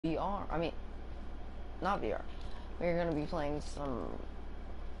VR. I mean, not VR. We're gonna be playing some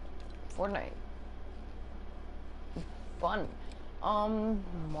Fortnite. Fun.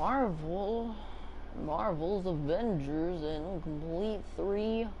 Marvel's Avengers and complete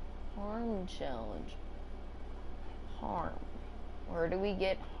 3 harm challenge. Harm. Where do we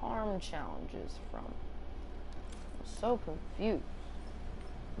get harm challenges from? I'm so confused.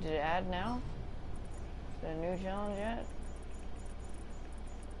 Did it add now? Is it a new challenge yet?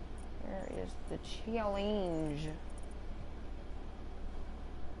 Where is the challenge?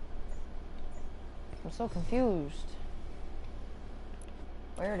 I'm so confused.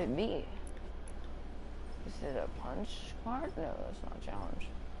 Where'd it be? Is it a punch card? No, that's not a challenge.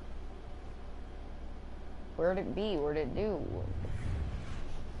 Where'd it be? What'd it do?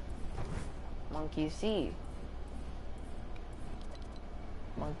 Monkey C.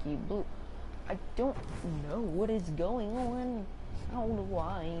 Monkey Blue. I don't know what is going on. How do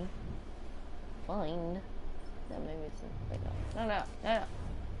I find? No, maybe it's wait, no.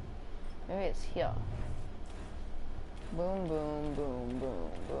 Maybe it's here. Boom, boom, boom, boom,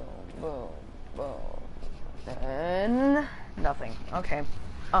 boom, boom, boom. And nothing. Okay.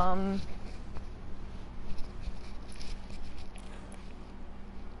 I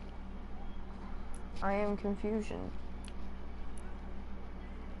am confusion.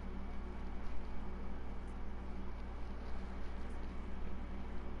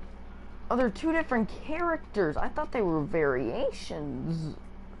 Oh, they're 2 different characters. I thought they were variations.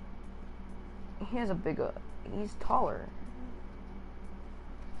 He has a bigger, he's taller.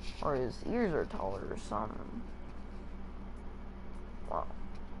 Or his ears are taller or something. Well,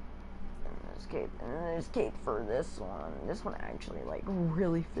 and there's cape for this one. This one actually, like,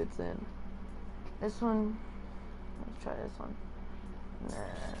 really fits in. This one, let's try this one.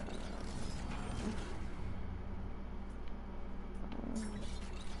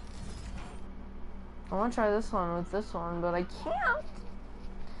 I want to try this one with this one, but I can't.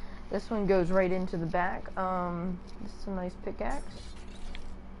 This one goes right into the back. This is a nice pickaxe.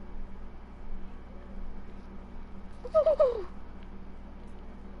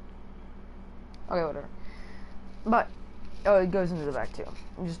 Okay, whatever. But, oh, it goes into the back too.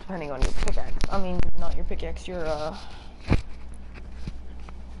 Just depending on your pickaxe. I mean, not your pickaxe, your,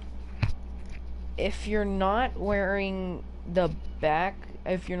 if you're not wearing the back,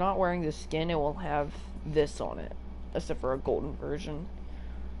 if you're not wearing the skin, it will have this on it. Except for a golden version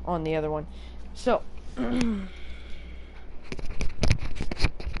on the other one. So, this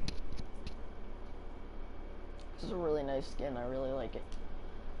is a really nice skin. I really like it.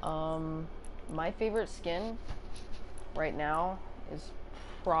 My favorite skin right now is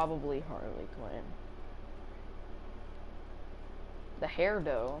probably Harley Quinn. The hair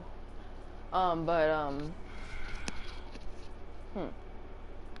though.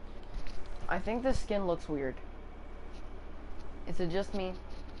 I think the skin looks weird. Is it just me?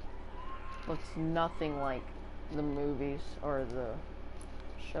 Looks nothing like the movies or the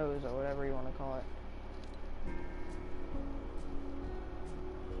shows or whatever you want to call it.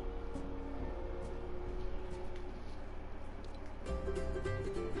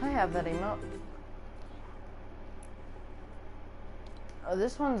 I have that emote. Oh,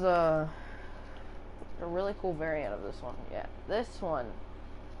 this one's a really cool variant of this one. Yeah, this one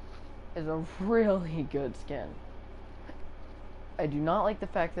is a really good skin. I do not like the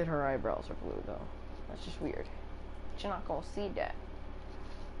fact that her eyebrows are blue, though. That's just weird. But you're not gonna see that.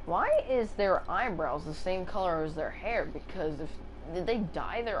 Why is their eyebrows the same color as their hair? Because did they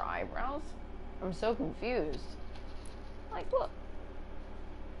dye their eyebrows? I'm so confused. Like, look.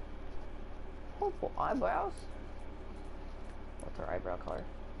 Purple eyebrows? What's her eyebrow color?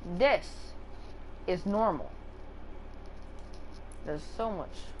 This is normal. There's so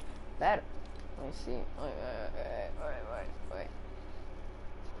much better. Let me see. Wait.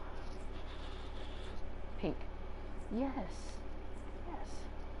 Pink. Yes.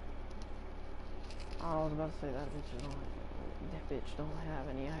 Oh, I was about to say that bitch don't have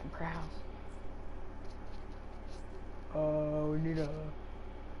any eyebrows. Oh, we need a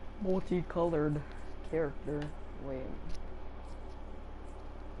multicolored character. Wait.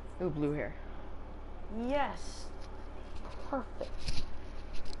 Ooh, blue hair. Yes. Perfect.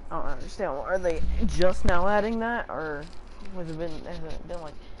 I don't understand. Are they just now adding that, or has it been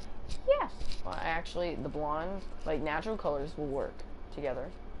like? Yes. Well, actually, the blonde, like natural colors, will work together.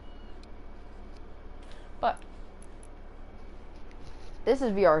 But this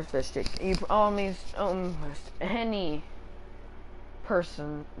is VR fish stick. Almost any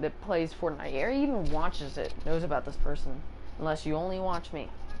person that plays Fortnite or even watches it knows about this person, unless you only watch me.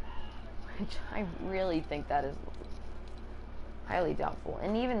 Which I really think that is highly doubtful.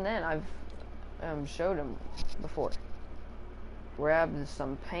 And even then, I've showed him before. Grab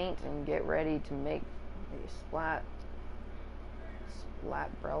some paint and get ready to make a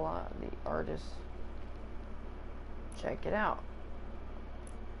Splatbrella, the artist. Check it out.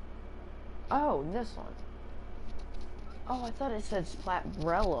 Oh, this one. Oh, I thought it said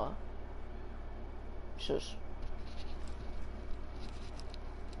Splatbrella. Shush.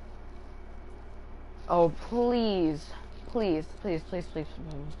 Oh, please. Please, please, please, please,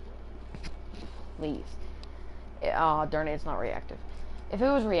 please. Oh, darn it, it's not reactive. If it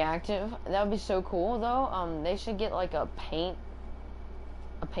was reactive, that would be so cool, though. They should get, like, a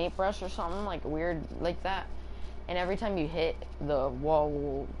paintbrush or something, like, weird, like that. And every time you hit, the wall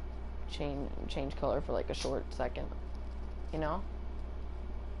will change color for, like, a short second. You know?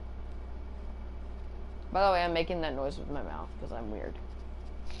 By the way, I'm making that noise with my mouth, because I'm weird.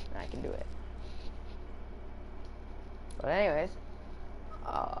 And I can do it. But anyways,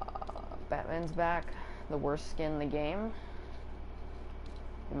 Batman's back. The worst skin in the game,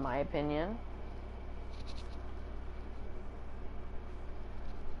 in my opinion.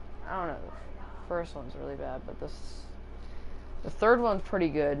 I don't know. The first one's really bad, but the third one's pretty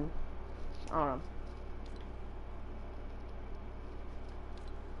good. I don't know.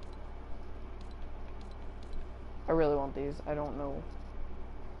 I really want these. I don't know.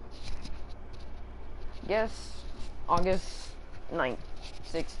 Guess August 9th,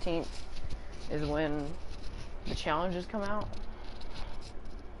 16th is when the challenges come out.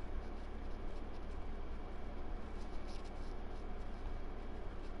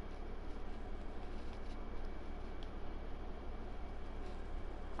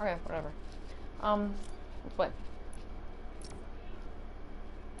 Okay, whatever. Let's play.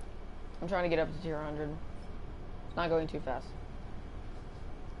 I'm trying to get up to tier 100. It's not going too fast.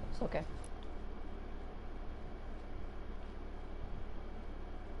 It's okay.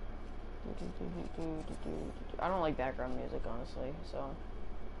 I don't like background music, honestly, so.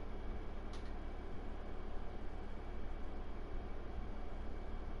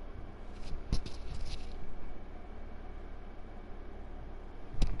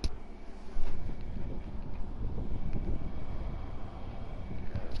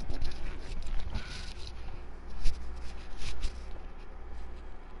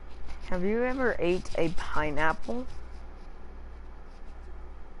 Have you ever ate a pineapple?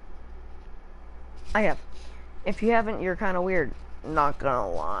 I have. If you haven't, you're kind of weird. Not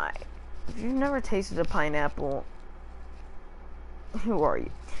gonna lie. If you've never tasted a pineapple, who are you?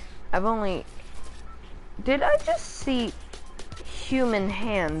 I've only... Did I just see human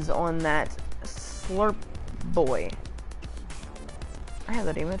hands on that Slurp boy? I have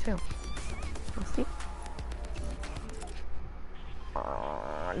that emo too. Let's see.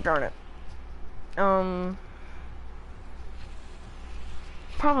 Darn it.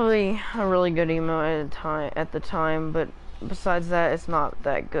 Probably a really good emote at the time, but besides that, it's not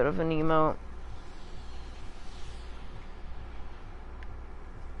that good of an emote.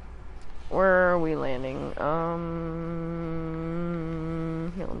 Where are we landing?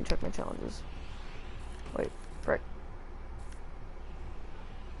 Here, let me check my challenges. Wait, frick.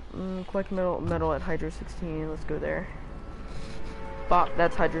 Collect metal at Hydra 16. Let's go there. Bop,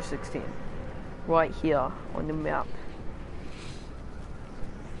 that's Hydra 16. Right here on the map.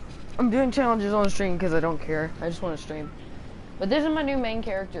 I'm doing challenges on stream because I don't care. I just want to stream. But this is my new main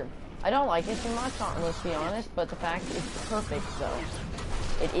character. I don't like it too much, let's be honest, but the fact it's perfect, though.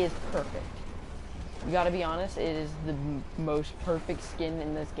 It is perfect. You gotta be honest, it is the most perfect skin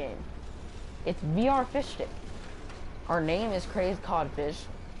in this game. It's VR Fish Stick. Our name is Crazed Codfish.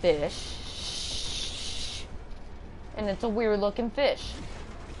 Fish. And it's a weird looking fish.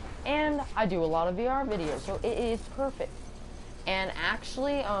 And I do a lot of VR videos, so it is perfect. And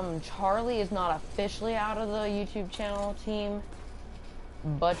actually, Charlie is not officially out of the YouTube channel team,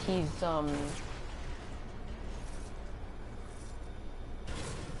 but he's,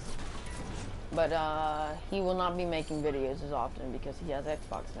 he will not be making videos as often because he has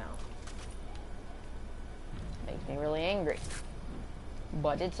Xbox now. Makes me really angry.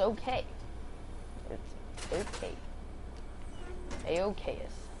 But it's okay. It's okay. A-okay-is.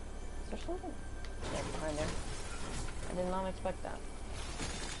 Is there something behind there? I did not expect that.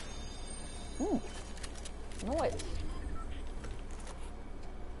 Ooh. Noise.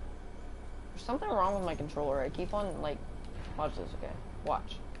 There's something wrong with my controller. I keep on, like... Watch this, okay?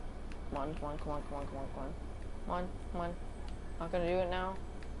 Watch. Come on, come on, come on, come on, come on, come on. Come on, come on. Not gonna do it now?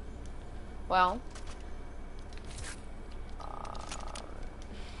 Well...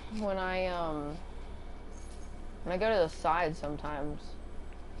 when I go to the side sometimes,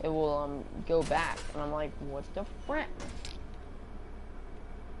 it will, go back, and I'm like, what the frick?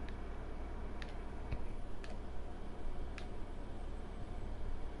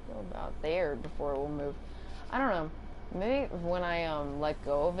 about there before it will move. I don't know. Maybe when I let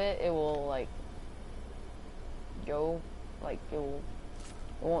go of it, it will like go, like it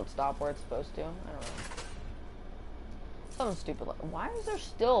won't stop where it's supposed to. I don't know. Something stupid. Why is there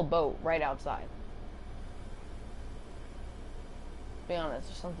still a boat right outside? To be honest,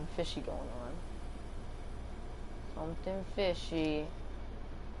 there's something fishy going on. Something fishy.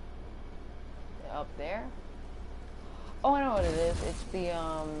 Up there? Oh, I know what it is. It's the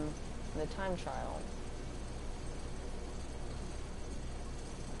time trial.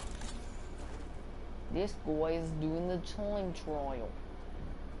 This guy is doing the time trial.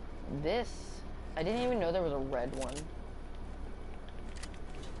 This, I didn't even know there was a red one.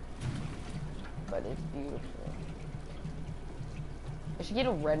 But it's beautiful. I should get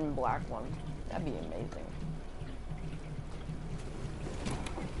a red and black one. That'd be amazing.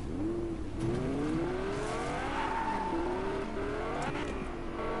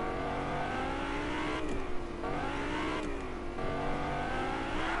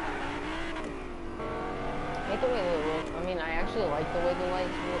 I hate the way they look. I mean, I actually like the way the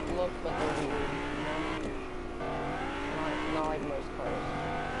lights look, but they're weird, you know? Not like most cars.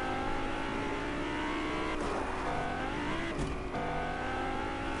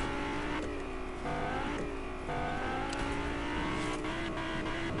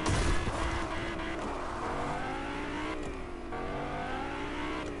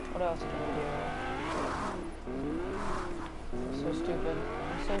 What else can we do? I'm so stupid.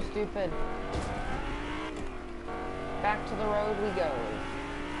 I'm so stupid. Back to the road we go.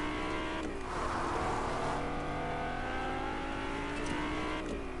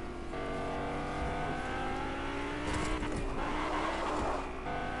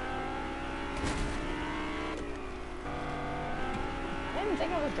 I didn't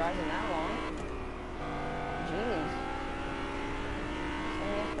think I was driving that long. Jeez. Let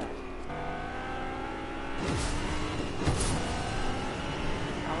me get that.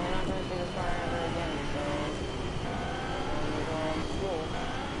 Probably not going to see this car ever again, so...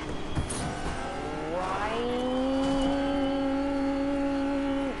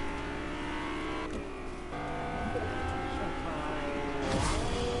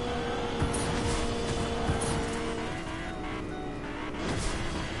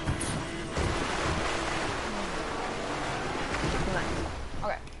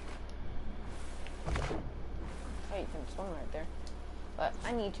 Right there, but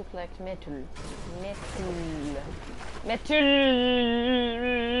I need to collect metal. I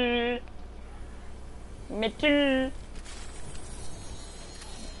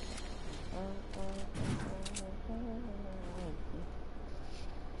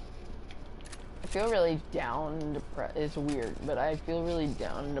feel really down and depressed. It's weird, but I feel really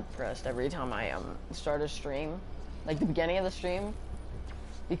down and depressed every time I start a stream, like the beginning of the stream,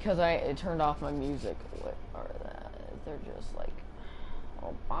 because it turned off my music. What are that? They're just like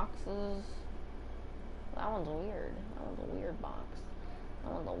little boxes. That one's weird. That one's a weird box.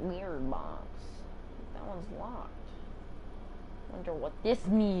 That one's a weird box. That one's locked. Wonder what this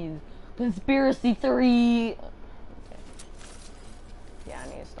means. Conspiracy theory. Okay. Yeah, I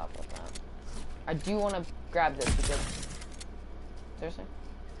need to stop with that. I do want to grab this because... Seriously?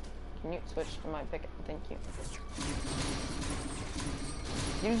 Can you switch to my pick? Thank you.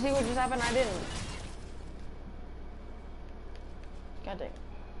 Did you see what just happened? I didn't. God dang.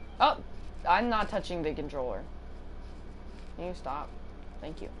 Oh! I'm not touching the controller. Can you stop?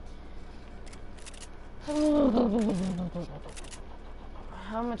 Thank you.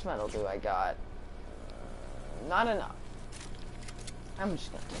 How much metal do I got? Not enough. I'm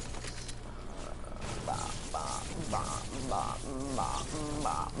just gonna take this.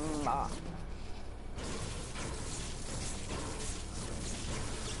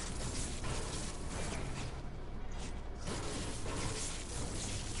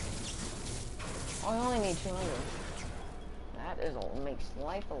 Oh, I only need 200. That makes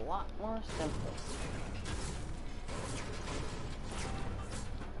life a lot more simple.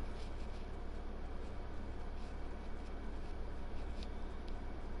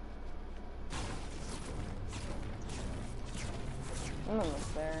 I'm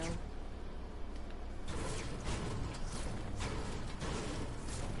almost there.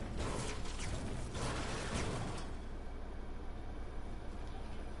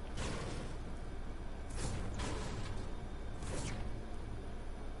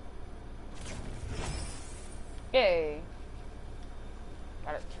 Yay!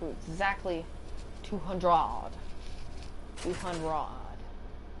 Got it to exactly 200. 200.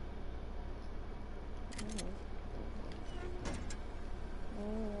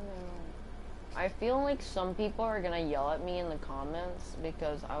 I I feel like some people are gonna yell at me in the comments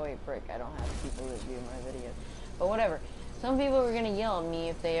because, oh wait, frick, I don't have people that view my videos. But whatever. Some people are gonna yell at me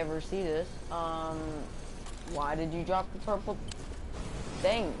if they ever see this. Why did you drop the purple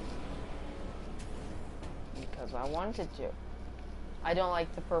thing? Because I wanted to. I don't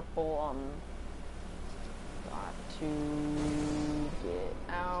like the purple, got to get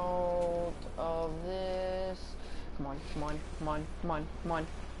out of this. Come on, come on, come on, come on, come on,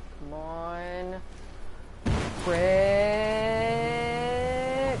 come on. Frick.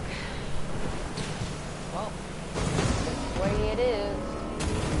 Well, this way it is.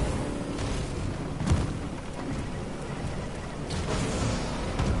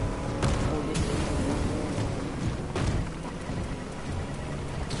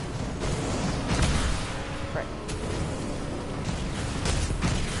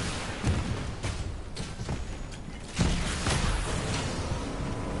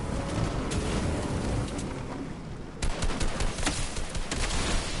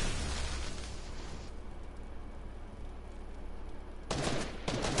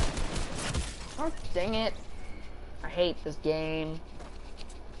 Oh, dang it. I hate this game.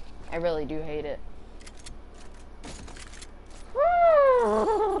 I really do hate it.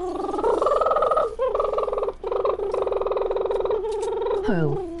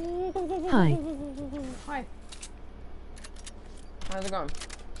 Ho. Hi. Hi. How's it going?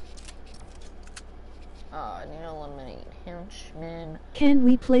 I need to eliminate henchmen. Can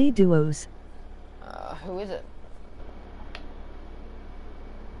we play duos? Who is it?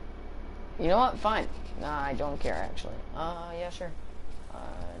 You know what? Fine. Nah, I don't care, actually. Yeah, sure.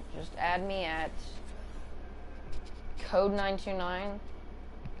 Just add me at code 929.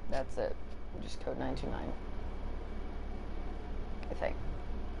 That's it. Just code 929. I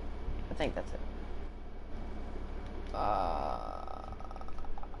think that's it.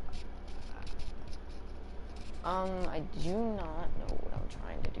 I do not know what I'm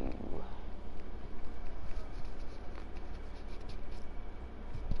trying to do.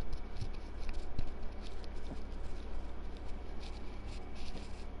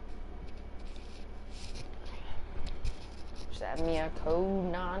 Just add me a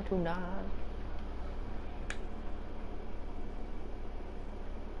code 929.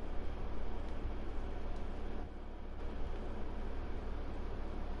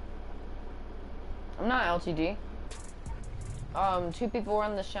 I'm not LTD. Two people were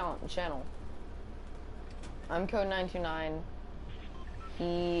on the channel. I'm code 929.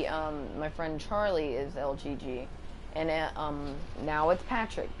 He, my friend Charlie is LGG. And, now it's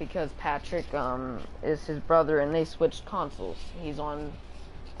Patrick, because Patrick, is his brother, and they switched consoles. He's on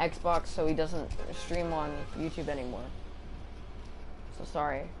Xbox, so he doesn't stream on YouTube anymore. So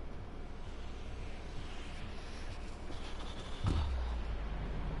sorry.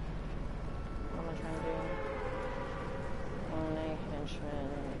 What am I trying to do? Own a henchman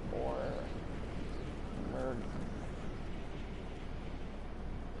or murder.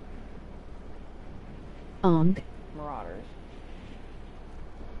 Marauders.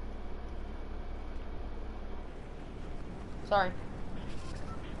 Sorry.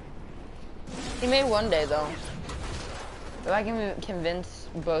 He made one day though. If I can convince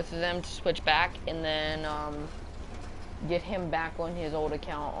both of them to switch back and then get him back on his old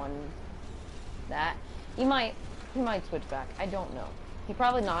account on that, he might switch back. I don't know. He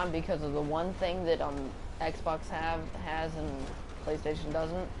probably not, because of the one thing that Xbox has and PlayStation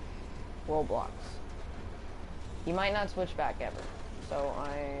doesn't. Roblox. He might not switch back ever. So I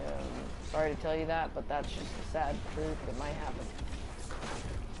am sorry to tell you that, but that's just a sad truth. It might happen.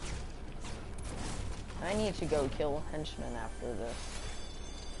 I need to go kill henchmen after this.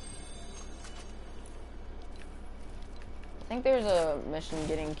 I think there's a mission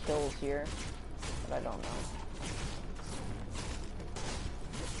getting kills here, but I don't know.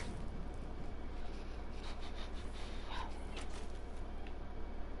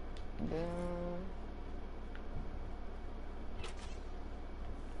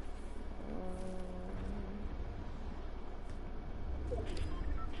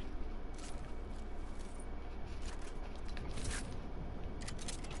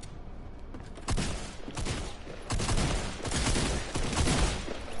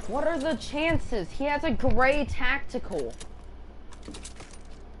 What are the chances? He has a gray tactical.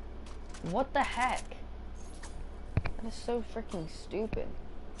 What the heck? That is so freaking stupid.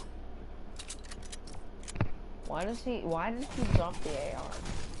 Why does he drop the AR?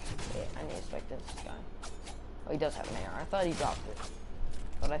 Wait, I need to spec this guy. Oh, he does have an AR. I thought he dropped it.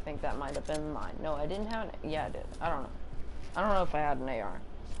 But I think that might have been mine. No, I didn't have an, yeah, I did. I don't know. I don't know if I had an AR.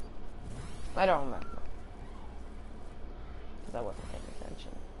 I don't remember. Because I wasn't paying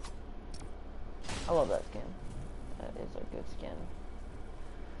attention. I love that skin. That is a good skin.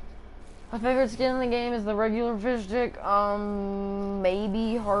 My favorite skin in the game is the regular fish stick.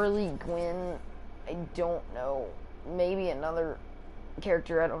 Maybe Harley Quinn. I don't know. Maybe another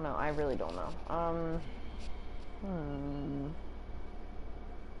character. I don't know. I really don't know.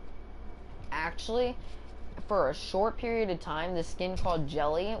 Actually, for a short period of time, the skin called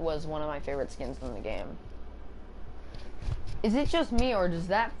Jelly was one of my favorite skins in the game. Is it just me, or does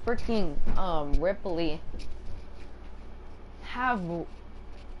that freaking Ripley have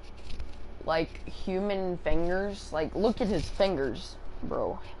like human fingers? Like, look at his fingers,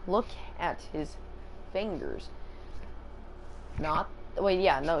 bro. Look at his fingers. No,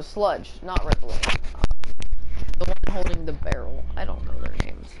 Sludge, not Ripley. The one holding the barrel. I don't know their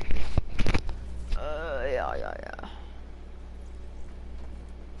names. Yeah.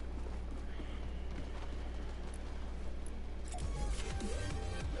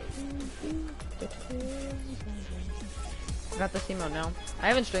 I got this emote now. I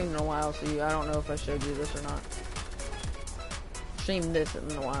haven't streamed in a while, so I don't know if I showed you this or not. Streamed this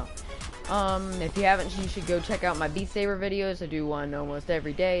in a while. If you haven't, you should go check out my Beat Saber videos. I do one almost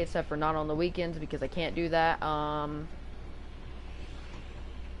every day, except for not on the weekends because I can't do that. I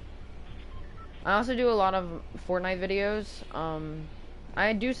also do a lot of Fortnite videos.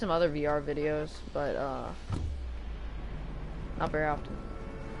 I do some other VR videos, but not very often.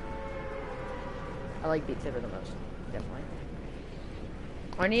 I like Beat Saber the most, definitely.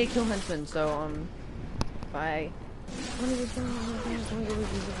 I need to kill henchmen, so if I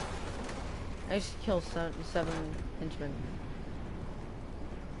just kill 7 henchmen.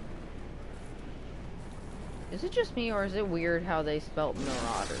 Is it just me, or is it weird how they spelt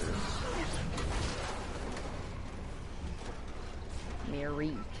marauders?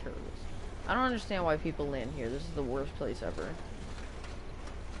 Marauders. I don't understand why people land here. This is the worst place ever.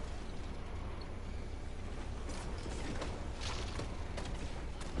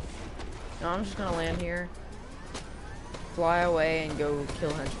 No, I'm just gonna land here, fly away, and go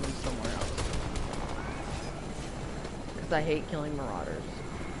kill henchmen somewhere else. Because I hate killing marauders.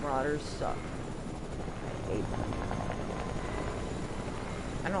 Marauders suck. I hate them.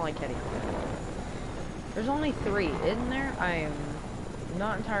 I don't like any of them. There's only 3, isn't there? I am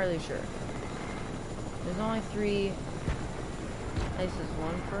not entirely sure. There's only 3 places.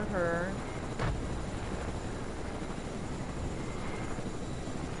 One for her.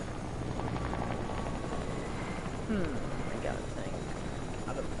 I gotta think.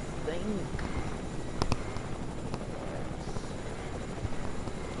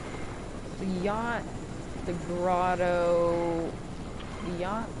 The yacht, the grotto, the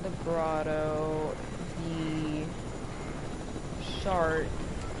shard,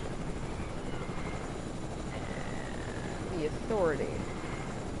 and the authority.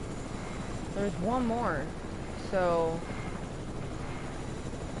 There's one more, so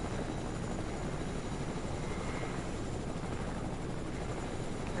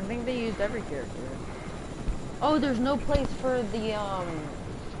I think they used every character. Oh, there's no place for the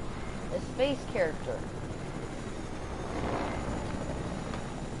space character.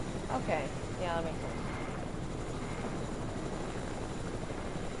 Okay, yeah, that makes sense.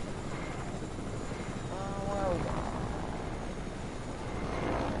 Where are we going?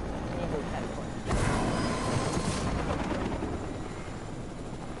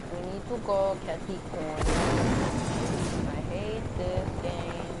 We need to go catch the coin. I hate this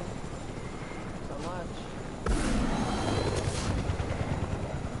game so much.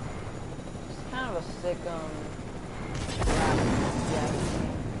 It's kind of a sick,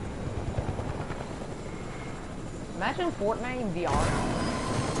 Imagine Fortnite in VR.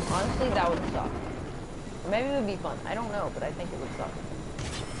 Honestly, that would suck. Or maybe it would be fun. I don't know, but I think it would suck.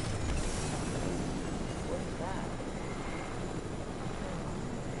 What is that?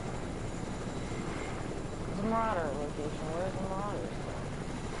 There's a Marauder location. Where's the Marauders?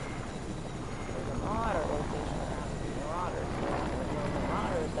 There's a Marauder location around the Marauders. There's no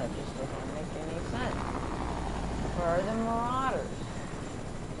Marauders. That just doesn't make any sense. Where are the Marauders?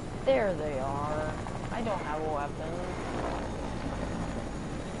 There they are. I don't have a weapon.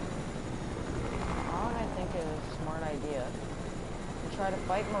 All I think is a smart idea to try to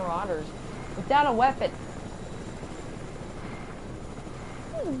fight marauders without a weapon.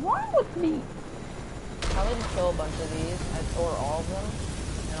 What is wrong with me? Probably just kill a bunch of these, or all of them,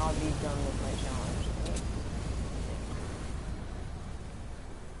 and I'll be done with my challenge.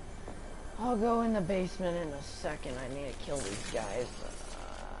 I'll go in the basement in a second. I need to kill these guys.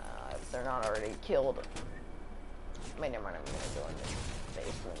 If they're not already killed. Wait, never mind, I'm gonna go in the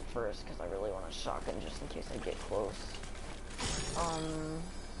basement first because I really want a shotgun just in case I get close.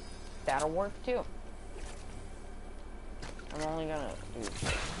 That'll work too. I'm only gonna do...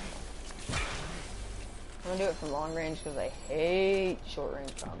 I'm gonna do it from long range because I hate short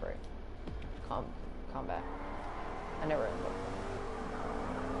range combat. I never end up.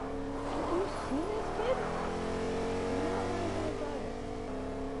 Do you see this kid?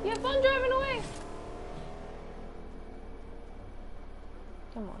 You have fun driving away!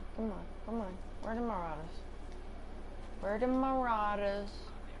 Come on, come on, come on. Where are the marauders? Where are the marauders?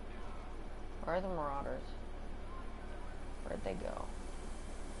 Where are the marauders? Where'd they go?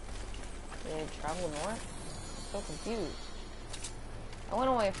 Did they travel north? I'm so confused. I went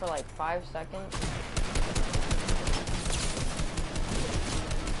away for like 5 seconds.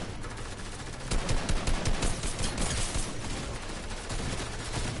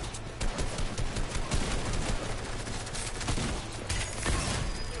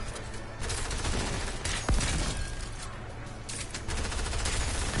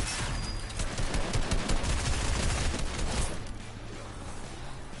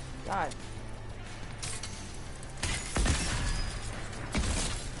 God.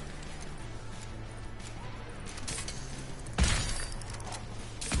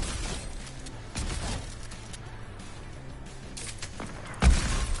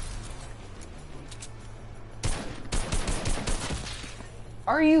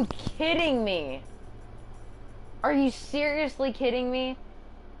 Are you kidding me? Are you seriously kidding me?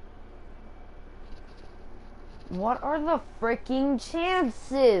 What are the freaking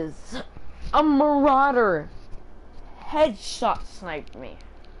chances? A marauder headshot sniped me.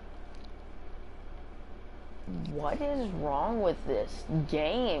 What is wrong with this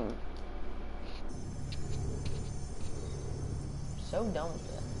game? So done with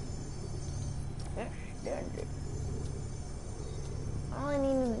it. All I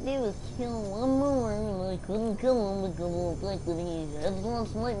needed to do was kill one more, and I couldn't kill him because of the fact that he headshot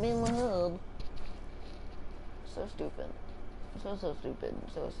sniped me in the head. So stupid. So stupid.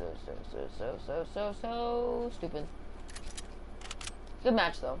 So stupid. Good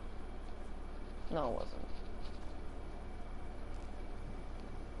match though. No, it wasn't.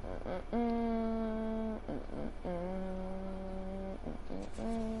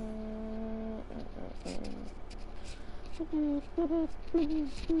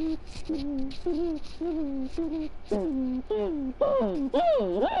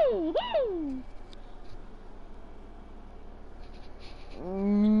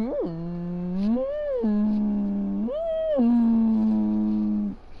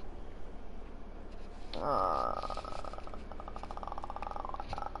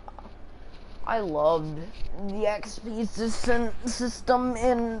 I loved the XP system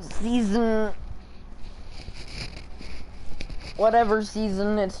in season... whatever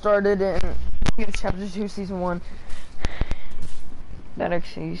season it started in. Chapter 2, season 1. That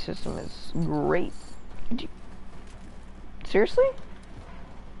XP system is great. Seriously?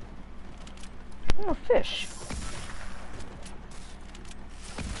 I'm a fish.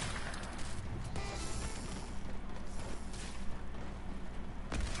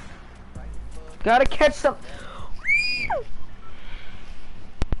 Gotta catch some.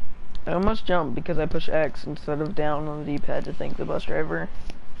 I almost jumped because I pushed X instead of down on the D-pad to thank the bus driver.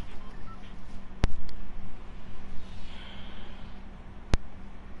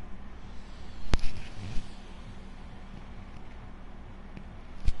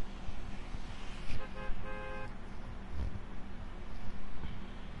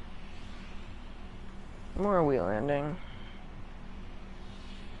 Where are we landing?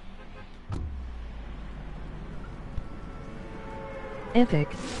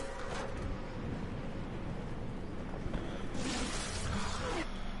 Epic.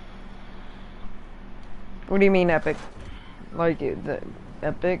 What do you mean epic? Like the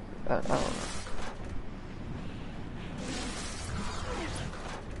epic? I don't know.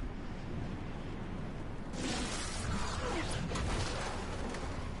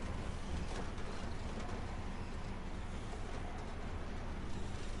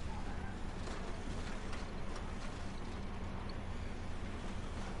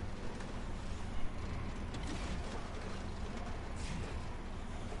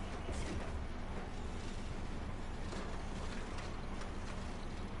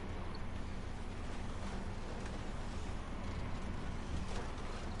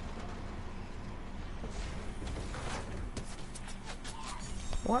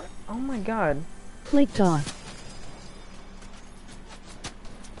 What? Oh my god. Flaked off.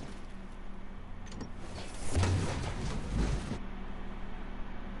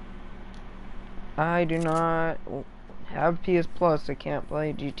 I do not have PS Plus. I can't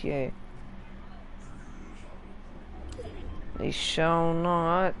play GTA. They shall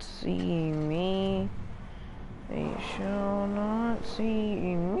not see me They shall not see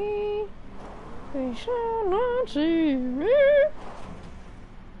me. They shall not see me.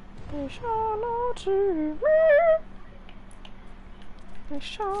 They shall not see me. They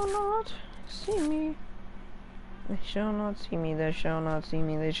shall not see me. They shall not see me. They shall not see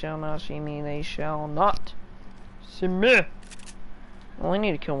me. They shall not see me. They shall not see me. I only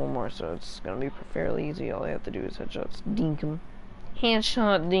need to kill one more, so it's gonna be fairly easy. All I have to do is headshots. Dink him.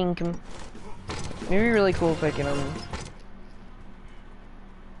 Handshot dink him. Maybe really cool if I can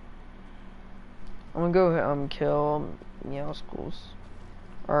I'm gonna go kill Meowscles.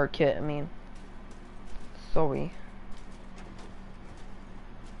 Or Kit, I mean. Sorry.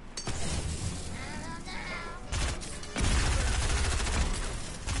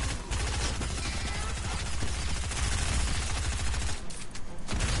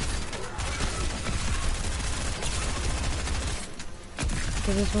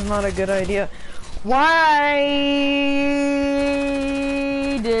 This was not a good idea. Why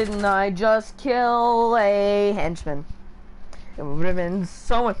didn't I just kill a henchman? It would have been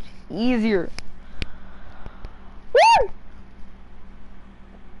so much easier. Woo!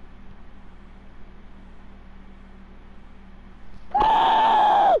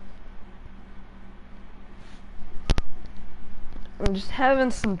 I'm just having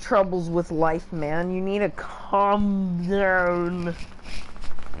some troubles with life, man. You need to calm down.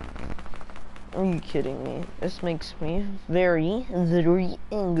 Are you kidding me? This makes me very, very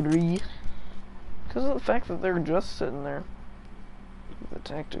angry. Because of the fact that they're just sitting there. The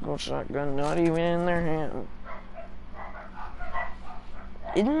tactical shotgun not even in their hand.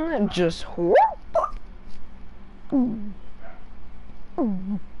 Isn't that just horrible?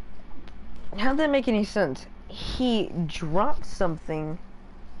 How'd that make any sense? He dropped something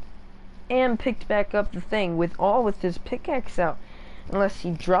and picked back up the thing with his pickaxe out. Unless he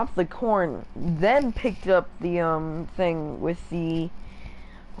dropped the corn, then picked up the thing with the.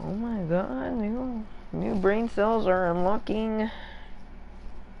 Oh my god, new brain cells are unlocking.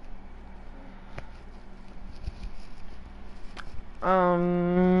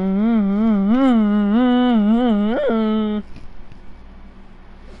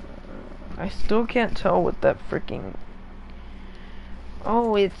 I still can't tell what that freaking.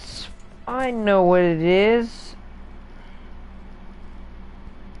 Oh, I know what it is.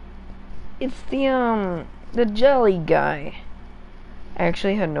 It's the jelly guy. I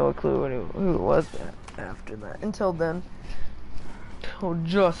actually had no clue who it was after that. Until then. Till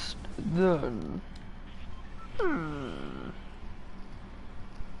just then.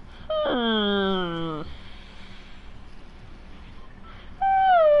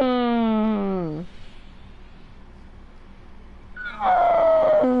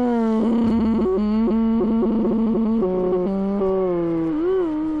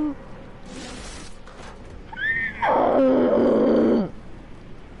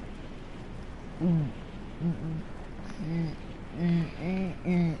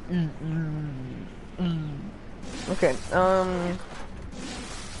 Okay,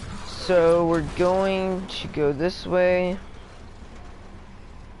 so we're going to go this way,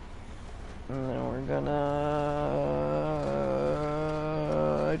 and then we're gonna,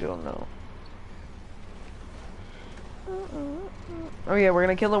 I don't know. Oh yeah, we're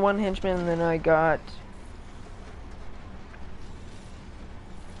gonna kill the one henchman, and then I gotta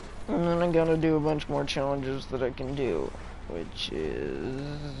do a bunch more challenges that I can do, which is...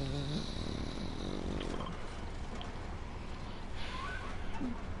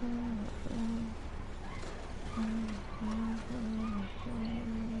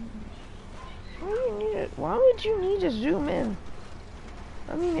 Why would you need to zoom in?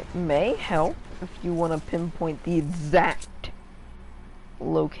 I mean, it may help if you want to pinpoint the exact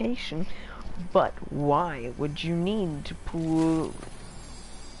location, but why would you need to pull...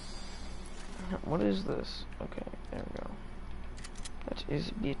 What is this? Okay, there we go. That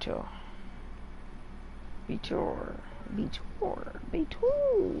is Vitor.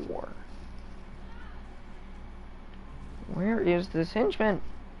 Where is this henchman?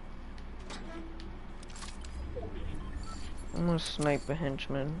 I'm gonna snipe a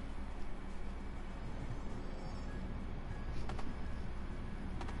henchman.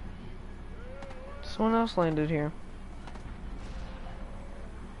 Someone else landed here.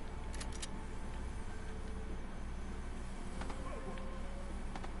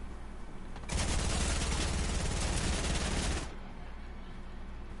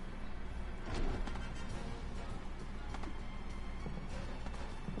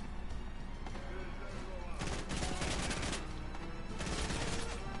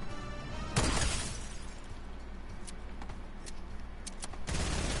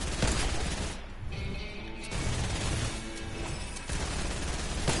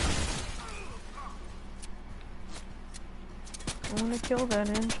 wanna kill that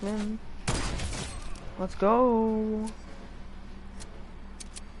henchman. Let's go.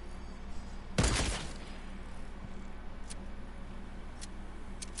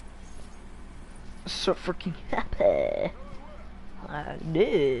 So freaking happy. I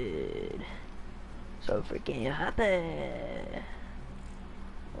did. So freaking happy.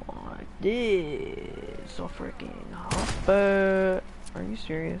 I did. So freaking happy. Are you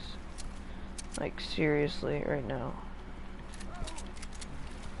serious? Like seriously, right now.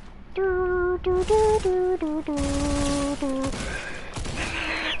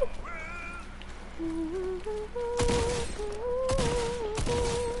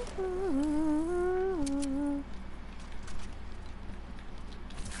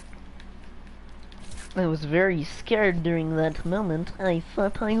 I was very scared during that moment. I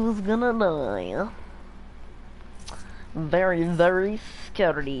thought I was gonna die. Very, very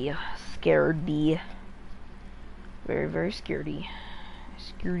scaredy. Scaredy. Very, very scaredy.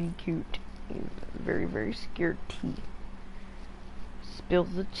 Scaredy cute. Very, very scared tea. Spill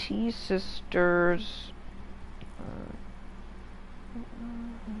the tea, sisters.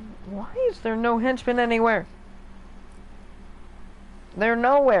 Why is there no henchmen anywhere? They're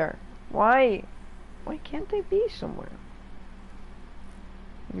nowhere. Why? Why can't they be somewhere?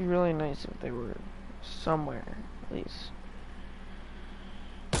 It'd be really nice if they were somewhere, at least.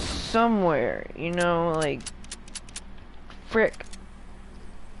 Somewhere, you know, like... Frick.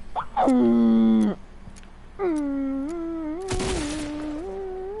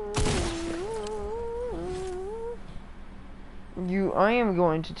 I am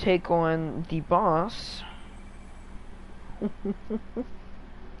going to take on the boss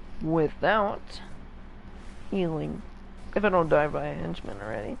without healing, if I don't die by a henchman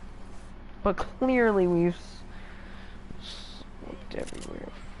already. But clearly we've looked everywhere.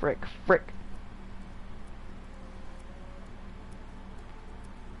 Frick, frick.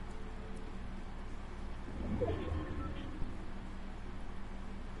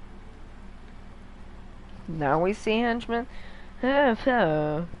 Now we see henchmen. Oh,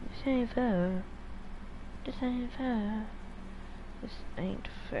 fair. This ain't fair. This ain't fair. This ain't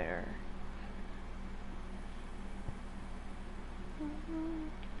fair.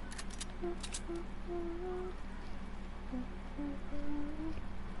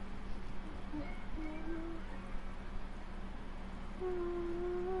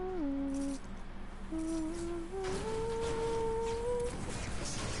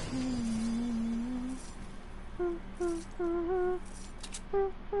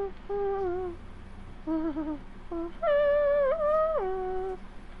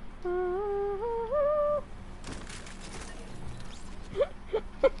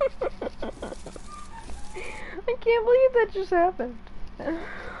 I can't believe that just happened.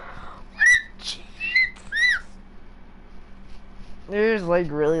 There's like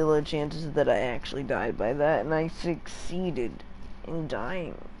really low chances that I actually died by that, and I succeeded in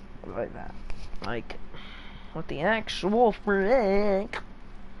dying by that. Like, what the actual frick?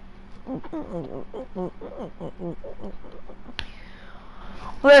 Well,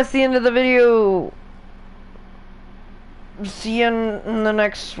 that's the end of the video. See you in the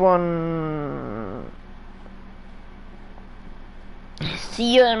next one.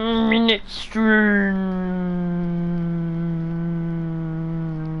 See you in minute stream.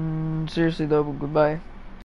 Seriously though, goodbye.